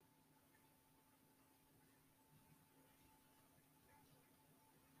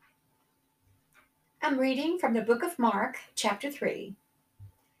I'm reading from the book of Mark, chapter 3.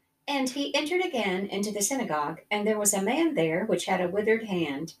 And he entered again into the synagogue, and there was a man there which had a withered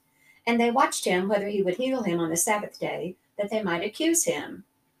hand. And they watched him whether he would heal him on the Sabbath day, that they might accuse him.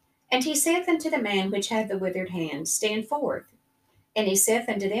 And he saith unto the man which had the withered hand, Stand forth. And he saith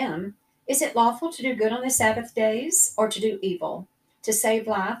unto them, Is it lawful to do good on the Sabbath days, or to do evil, to save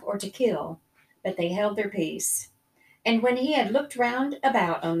life, or to kill? But they held their peace. And when he had looked round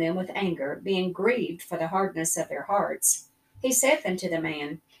about on them with anger, being grieved for the hardness of their hearts, he saith unto the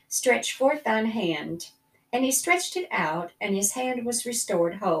man, Stretch forth thine hand. And he stretched it out, and his hand was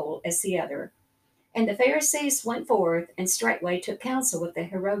restored whole as the other. And the Pharisees went forth, and straightway took counsel with the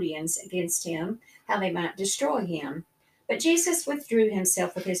Herodians against him, how they might destroy him. But Jesus withdrew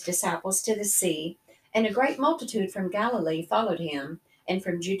himself with his disciples to the sea, and a great multitude from Galilee followed him, and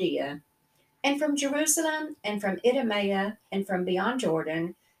from Judea and from Jerusalem, and from Idumea, and from beyond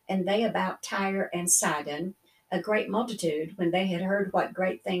Jordan, and they about Tyre and Sidon, a great multitude, when they had heard what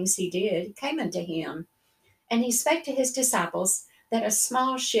great things he did, came unto him. And he spake to his disciples that a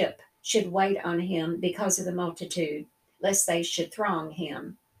small ship should wait on him because of the multitude, lest they should throng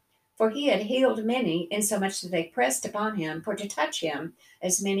him. For he had healed many, insomuch that they pressed upon him for to touch him,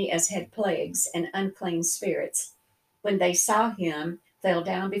 as many as had plagues and unclean spirits. When they saw him, fell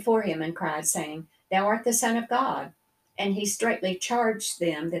down before him and cried, saying, Thou art the Son of God. And he straitly charged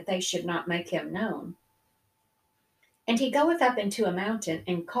them that they should not make him known. And he goeth up into a mountain,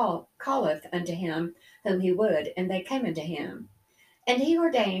 and calleth unto him whom he would, and they came unto him. And he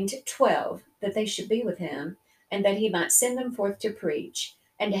ordained 12 that they should be with him, and that he might send them forth to preach,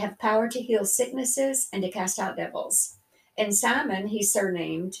 and to have power to heal sicknesses, and to cast out devils. And Simon he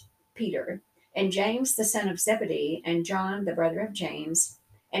surnamed Peter, and James the son of Zebedee, and John the brother of James,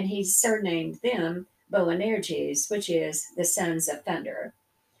 and he surnamed them Boanerges, which is the sons of thunder.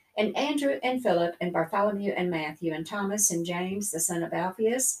 And Andrew and Philip and Bartholomew and Matthew and Thomas and James the son of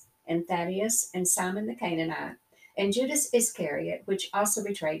Alphaeus and Thaddeus and Simon the Canaanite and Judas Iscariot, which also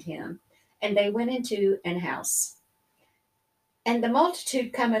betrayed him. And they went into an house. And the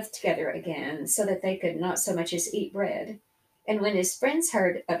multitude cometh together again, so that they could not so much as eat bread. And when his friends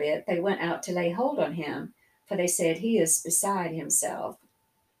heard of it, they went out to lay hold on him, for they said, He is beside himself.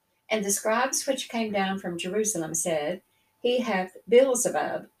 And the scribes which came down from Jerusalem said, He hath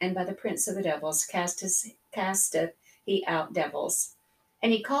Beelzebub, and by the prince of the devils casteth he out devils.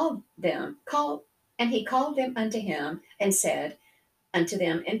 And he called them unto him, and said unto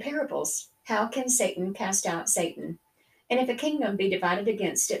them in parables, How can Satan cast out Satan? And if a kingdom be divided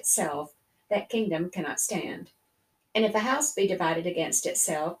against itself, that kingdom cannot stand. And if a house be divided against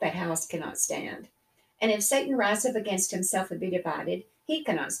itself, that house cannot stand. And if Satan rise up against himself and be divided, he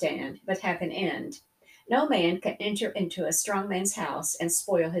cannot stand, but have an end. No man can enter into a strong man's house and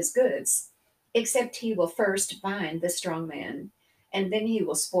spoil his goods, except he will first bind the strong man, and then he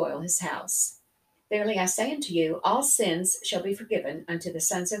will spoil his house. Verily I say unto you, all sins shall be forgiven unto the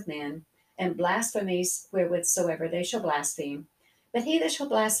sons of men, and blasphemies wherewithsoever they shall blaspheme. But he that shall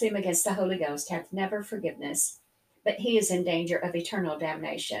blaspheme against the Holy Ghost hath never forgiveness, but he is in danger of eternal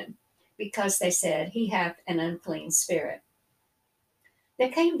damnation, because they said, He hath an unclean spirit. There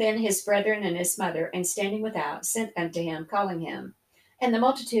came then his brethren and his mother, and standing without, sent unto him, calling him. And the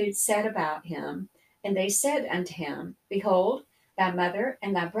multitude sat about him, and they said unto him, Behold, thy mother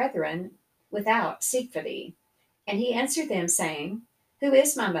and thy brethren without seek for thee. And he answered them, saying, Who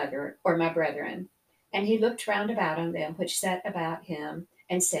is my mother or my brethren? And he looked round about on them which sat about him,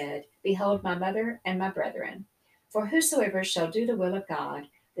 and said, Behold my mother and my brethren. For whosoever shall do the will of God,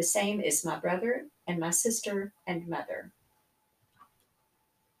 the same is my brother and my sister and mother.